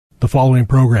following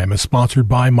program is sponsored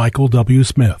by Michael W.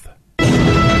 Smith. The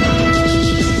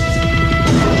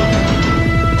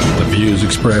views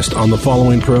expressed on the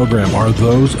following program are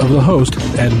those of the host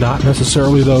and not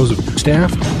necessarily those of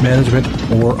staff, management,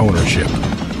 or ownership.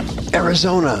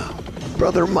 Arizona,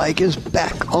 Brother Mike is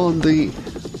back on the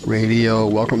radio.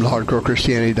 Welcome to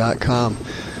HardcoreChristianity.com.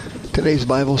 Today's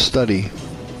Bible study,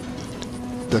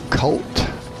 The Cult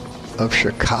of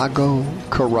Chicago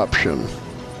Corruption.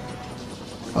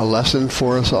 A lesson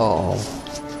for us all.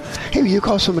 Hey, will you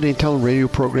call somebody and tell them radio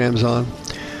program's on?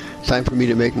 It's time for me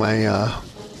to make my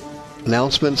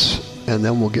announcements, and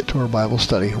then we'll get to our Bible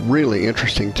study. Really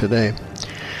interesting today.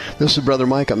 This is Brother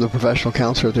Mike. I'm the professional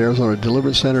counselor at the Arizona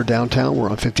Deliverance Center downtown. We're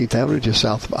on 15th Avenue, just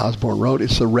south of Osborne Road.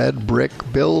 It's the red brick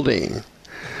building.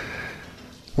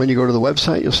 When you go to the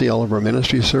website, you'll see all of our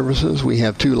ministry services. We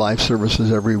have 2 live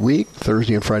services every week,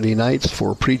 Thursday and Friday nights,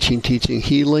 for preaching, teaching,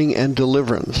 healing, and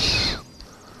deliverance.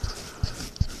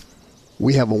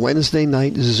 We have a Wednesday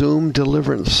night Zoom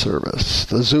deliverance service.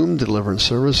 The Zoom deliverance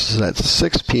service is at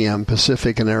 6 p.m.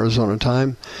 Pacific and Arizona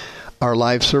time. Our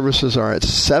live services are at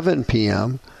 7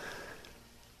 p.m.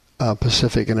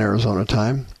 Pacific and Arizona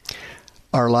time.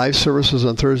 Our live services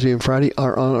on Thursday and Friday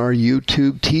are on our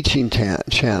YouTube teaching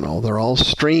channel. They're all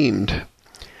streamed.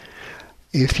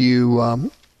 If you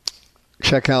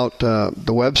check out the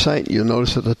website, you'll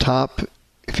notice at the top,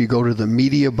 if you go to the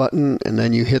media button and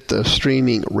then you hit the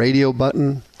streaming radio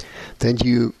button, then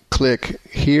you click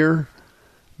here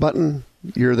button,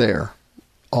 you're there.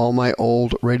 All my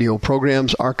old radio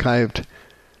programs archived,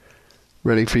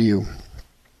 ready for you.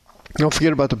 Don't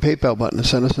forget about the PayPal button to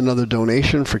send us another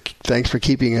donation. Thanks for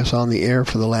keeping us on the air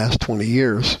for the last 20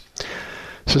 years.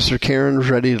 Sister Karen's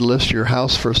ready to list your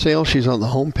house for sale. She's on the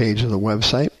homepage of the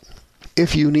website.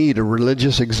 If you need a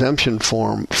religious exemption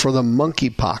form for the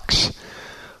monkeypox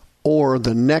or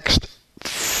the next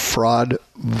fraud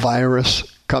virus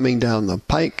coming down the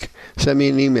pike, send me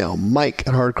an email,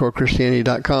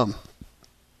 mike@hardcorechristianity.com.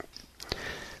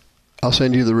 I'll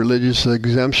send you the religious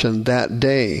exemption that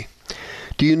day.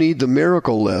 Do you need the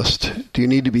miracle list? Do you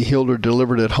need to be healed or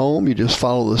delivered at home? You just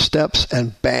follow the steps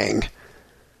and bang,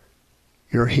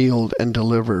 you're healed and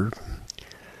delivered.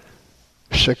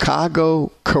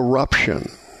 Chicago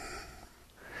corruption.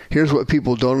 Here's what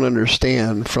people don't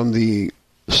understand from the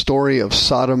story of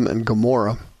Sodom and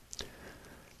Gomorrah,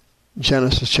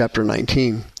 Genesis chapter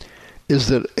 19, is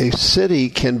that a city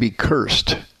can be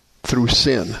cursed through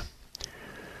sin.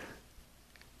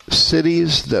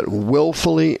 Cities that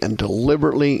willfully and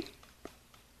deliberately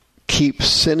keep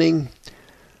sinning,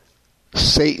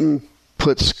 Satan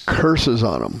puts curses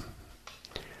on them.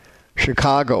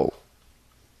 Chicago,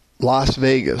 Las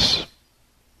Vegas,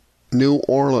 New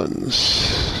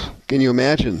Orleans. Can you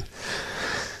imagine?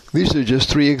 These are just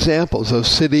 3 examples of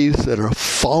cities that are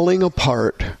falling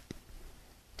apart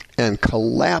and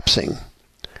collapsing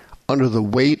under the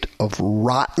weight of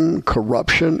rotten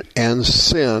corruption and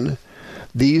sin.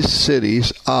 These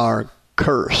cities are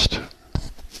cursed.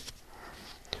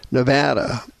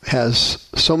 Nevada has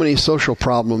so many social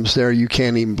problems there you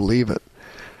can't even believe it.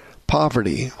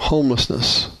 Poverty,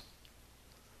 homelessness.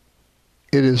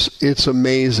 It's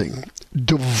amazing.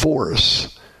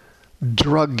 Divorce,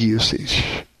 drug usage,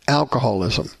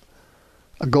 alcoholism.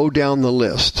 Go down the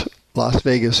list. Las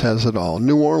Vegas has it all.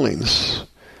 New Orleans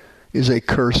is a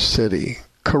cursed city,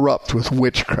 corrupt with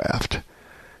witchcraft.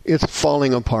 It's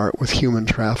falling apart with human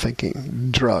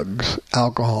trafficking, drugs,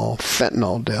 alcohol,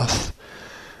 fentanyl death.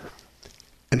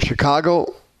 And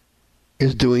Chicago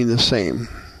is doing the same.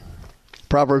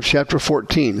 Proverbs chapter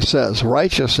 14 says,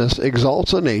 righteousness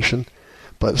exalts a nation,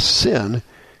 but sin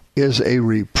is a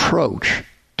reproach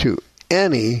to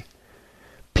any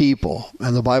people.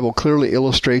 And the Bible clearly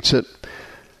illustrates it.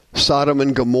 Sodom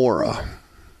and Gomorrah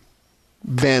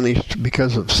vanished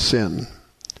because of sin.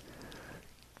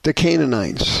 The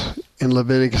Canaanites in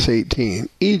Leviticus 18.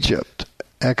 Egypt,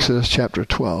 Exodus chapter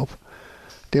 12.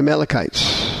 The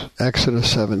Amalekites, Exodus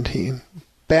 17.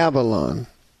 Babylon,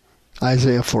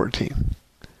 Isaiah 14.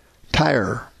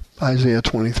 Tyre, Isaiah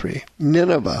 23.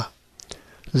 Nineveh,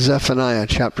 Zephaniah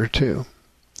chapter 2.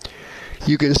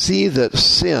 You can see that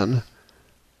sin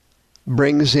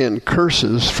brings in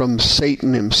curses from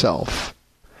Satan himself.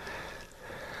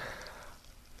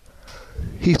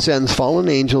 He sends fallen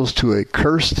angels to a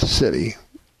cursed city,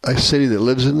 a city that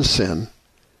lives in sin,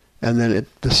 and then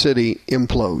the city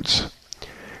implodes.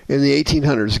 In the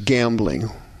 1800s,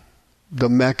 gambling, the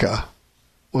Mecca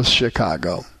was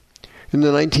Chicago. In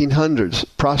the 1900s,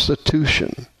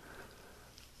 prostitution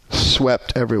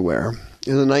swept everywhere.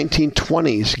 In the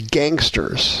 1920s,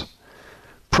 gangsters,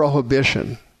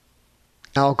 prohibition,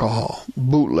 alcohol,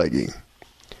 bootlegging.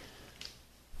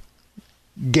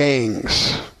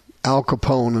 gangs, Al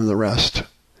Capone and the rest.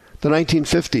 The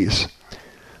 1950s,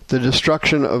 the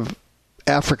destruction of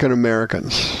African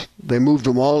Americans. They moved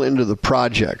them all into the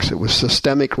projects. It was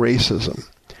systemic racism.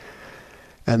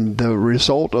 And the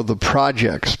result of the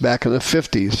projects back in the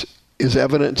 50s is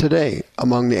evident today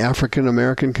among the African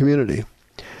American community.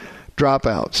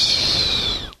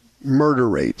 Dropouts, murder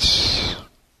rates,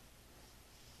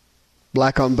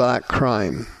 black on black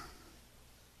crime,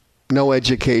 no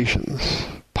educations,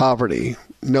 poverty,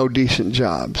 no decent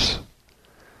jobs,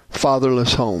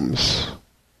 fatherless homes.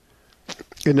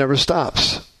 It never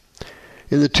stops.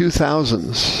 In the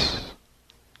 2000s,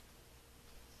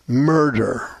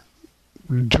 murder,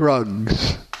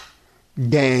 drugs,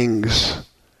 gangs,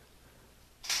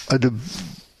 a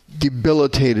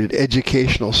debilitated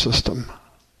educational system.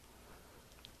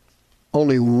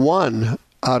 Only 1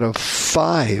 out of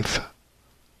 5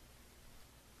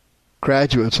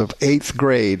 graduates of 8th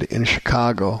grade in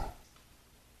Chicago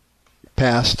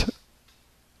passed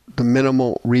the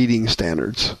minimal reading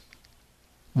standards.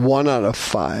 1 out of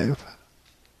 5.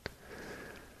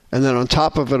 And then on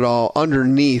top of it all,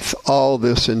 underneath all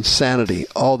this insanity,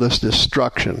 all this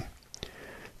destruction,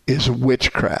 is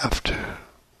witchcraft.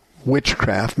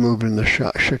 Witchcraft moved into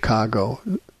Chicago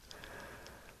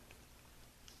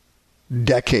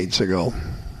decades ago.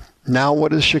 Now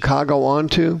what is Chicago on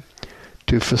to?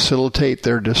 To facilitate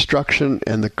their destruction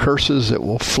and the curses that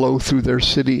will flow through their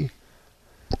city.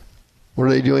 What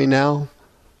are they doing now?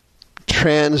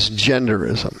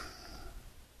 Transgenderism.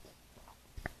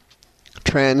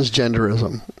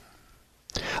 Transgenderism.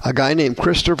 A guy named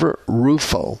Christopher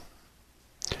Rufo,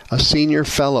 a senior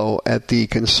fellow at the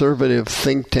conservative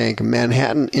think tank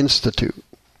Manhattan Institute.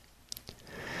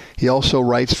 He also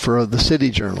writes for the City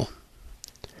Journal.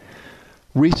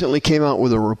 Recently came out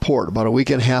with a report about a week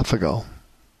and a half ago.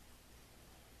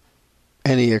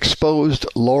 And he exposed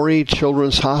Lurie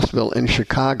Children's Hospital in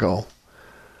Chicago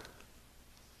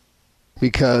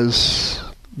because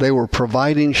they were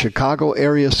providing Chicago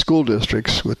area school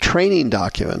districts with training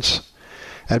documents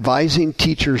advising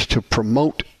teachers to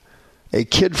promote a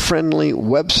kid-friendly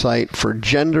website for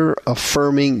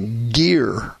gender-affirming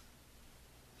gear.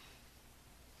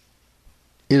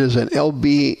 It is an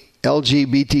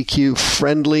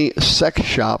LGBTQ-friendly sex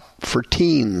shop for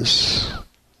teens.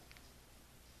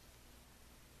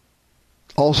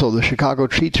 Also, the Chicago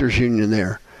Teachers Union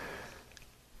there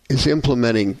is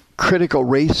implementing critical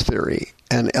race theory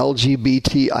and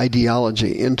LGBT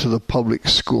ideology into the public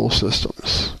school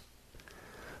systems.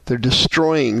 They're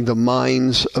destroying the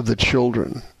minds of the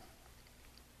children.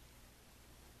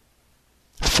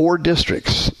 4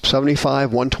 districts,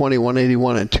 75, 120,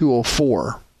 181, and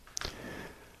 204,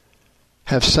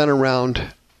 have sent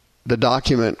around the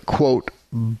document, quote,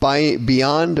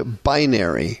 Beyond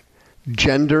Binary,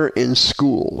 Gender in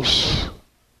Schools.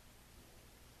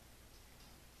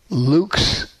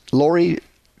 Lurie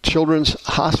Children's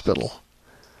Hospital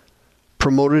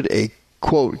promoted a,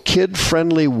 quote,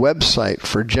 kid-friendly website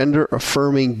for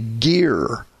gender-affirming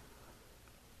gear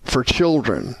for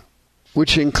children,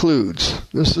 which includes,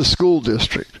 this is a school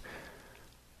district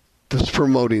that's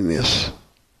promoting this.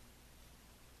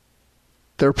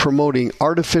 They're promoting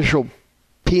artificial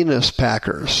penis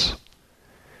packers,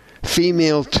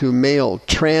 female to male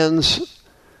trans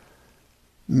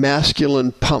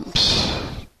masculine pumps.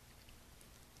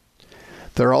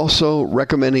 They're also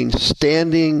recommending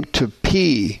standing to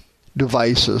pee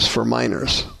devices for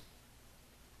minors.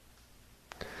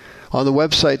 On the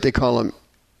website, they call them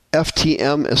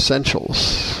FTM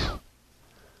Essentials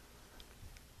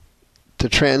to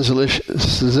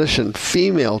transition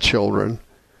female children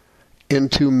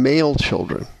into male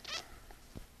children.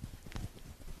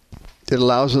 It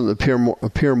allows them to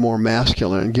appear more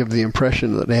masculine and give the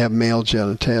impression that they have male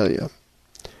genitalia.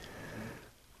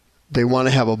 They want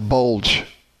to have a bulge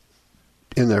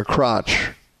in their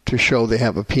crotch to show they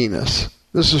have a penis.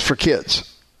 This is for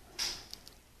kids.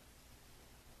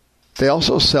 They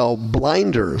also sell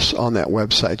blinders on that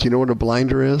website. Do you know what a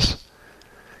blinder is?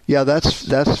 Yeah, that's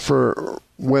for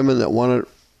women that want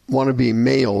to be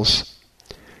males.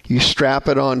 You strap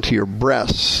it onto your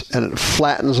breasts and it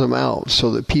flattens them out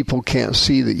so that people can't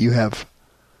see that you have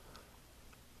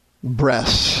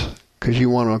breasts because you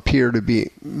want to appear to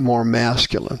be more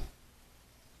masculine.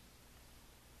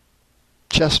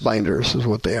 Chest binders is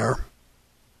what they are.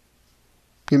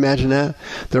 Can you imagine that?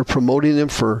 They're promoting them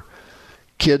for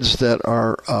kids that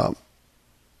are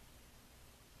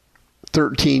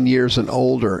 13 years and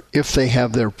older if they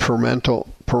have their parental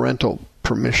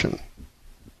permission.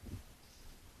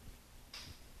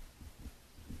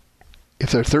 If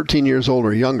they're 13 years old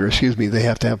or younger, they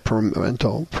have to have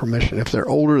parental permission. If they're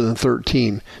older than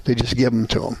 13, they just give them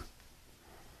to them.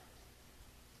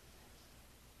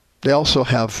 They also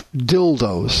have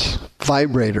dildos,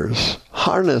 vibrators,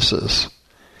 harnesses,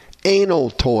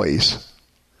 anal toys,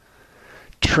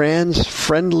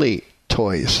 trans-friendly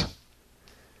toys,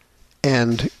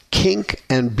 and kink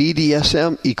and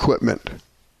BDSM equipment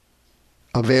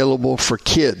available for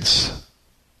kids.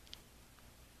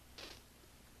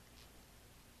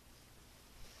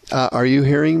 Are you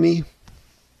hearing me?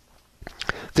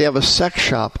 They have a sex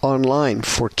shop online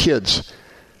for kids.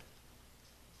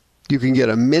 You can get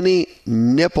a mini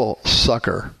nipple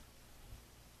sucker.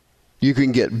 You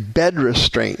can get bed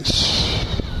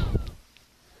restraints.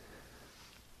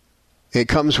 It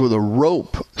comes with a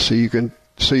rope so you can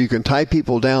tie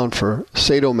people down for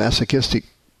sadomasochistic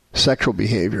sexual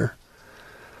behavior.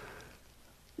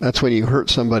 That's when you hurt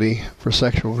somebody for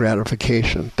sexual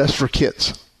gratification. That's for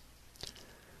kids.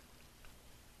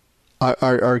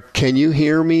 Can you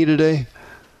hear me today?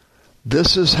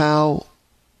 This is how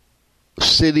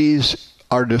cities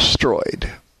are destroyed.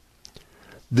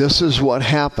 This is what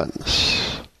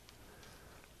happens.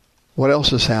 What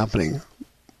else is happening?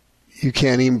 You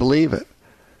can't even believe it.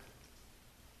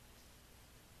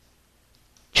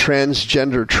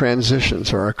 Transgender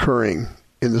transitions are occurring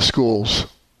in the schools.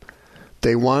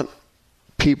 They want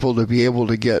people to be able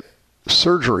to get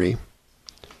surgery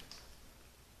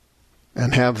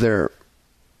and have their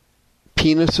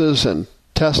penises and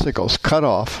testicles cut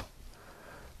off.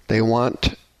 They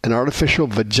want an artificial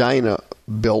vagina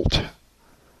built.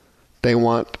 They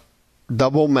want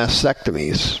double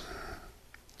mastectomies.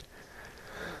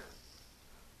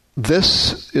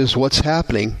 This is what's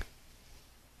happening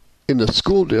in the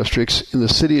school districts in the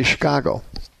city of Chicago.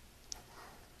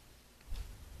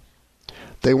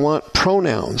 They want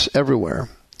pronouns everywhere.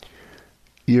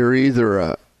 You're either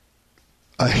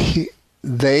a he,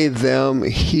 they, them,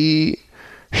 he,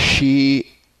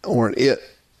 she, or an it.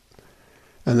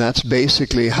 And that's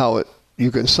basically how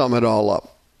you can sum it all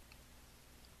up.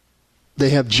 They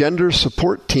have gender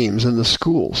support teams in the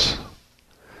schools.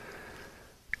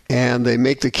 And they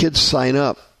make the kids sign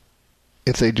up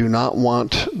if they do not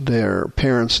want their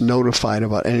parents notified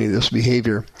about any of this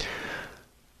behavior.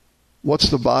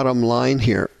 What's the bottom line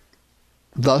here?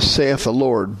 Thus saith the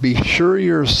Lord, be sure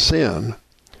your sin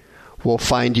will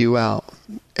find you out.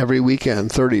 Every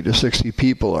weekend, 30 to 60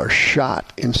 people are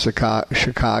shot in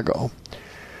Chicago.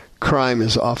 Crime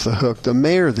is off the hook. The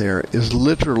mayor there is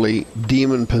literally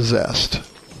demon-possessed.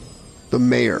 The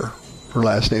mayor, her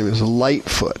last name is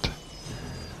Lightfoot.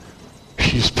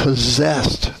 She's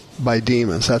possessed by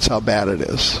demons. That's how bad it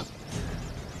is.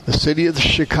 The city of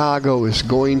Chicago is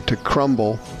going to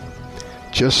crumble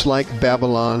just like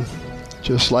Babylon,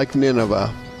 just like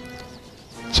Nineveh.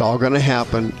 It's all going to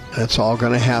happen, and it's all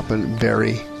going to happen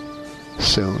very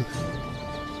soon.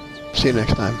 See you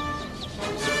next time.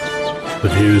 The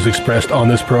views expressed on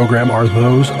this program are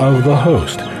those of the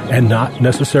host and not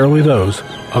necessarily those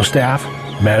of staff,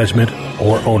 management,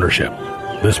 or ownership.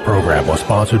 This program was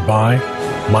sponsored by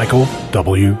Michael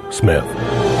W. Smith.